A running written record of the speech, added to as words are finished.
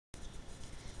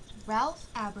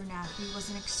Ralph Abernathy was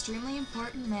an extremely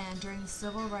important man during the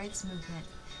Civil Rights Movement.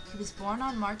 He was born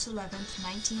on March 11,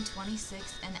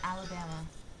 1926, in Alabama.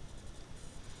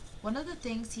 One of the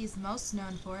things he is most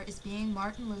known for is being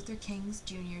Martin Luther King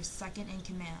Jr.'s second in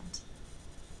command.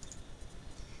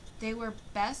 They were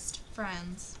best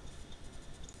friends.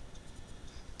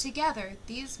 Together,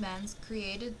 these men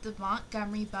created the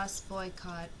Montgomery bus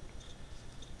boycott.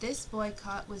 This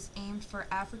boycott was aimed for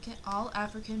all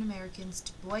African Americans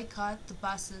to boycott the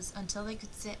buses until they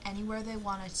could sit anywhere they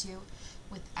wanted to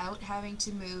without having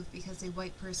to move because a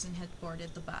white person had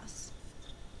boarded the bus.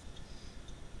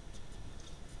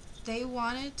 They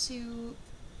wanted to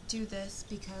do this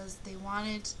because they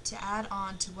wanted to add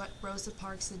on to what Rosa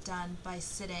Parks had done by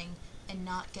sitting and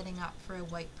not getting up for a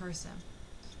white person.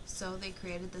 So they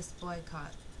created this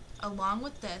boycott. Along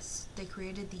with this, they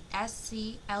created the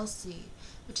SCLC,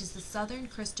 which is the Southern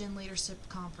Christian Leadership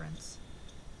Conference.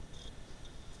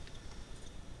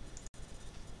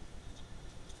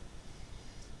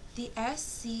 The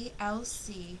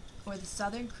SCLC, or the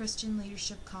Southern Christian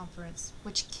Leadership Conference,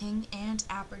 which King and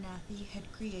Abernathy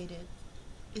had created,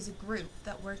 is a group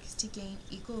that works to gain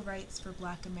equal rights for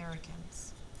Black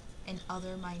Americans and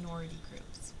other minority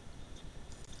groups.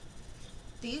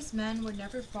 These men were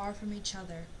never far from each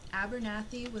other.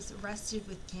 Abernathy was arrested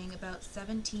with King about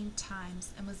 17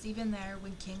 times and was even there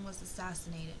when King was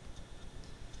assassinated.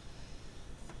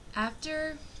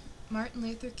 After Martin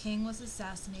Luther King was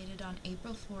assassinated on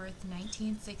April 4th,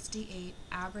 1968,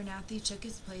 Abernathy took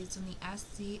his place in the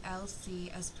SCLC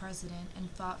as president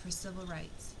and fought for civil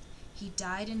rights. He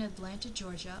died in Atlanta,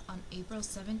 Georgia on April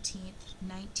 17th,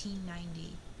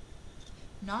 1990.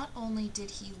 Not only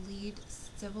did he lead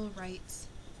civil rights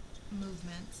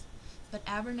movements, but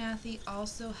Abernathy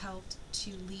also helped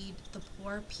to lead the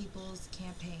Poor People's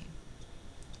Campaign.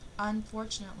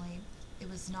 Unfortunately, it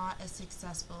was not as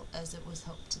successful as it was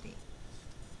hoped to be.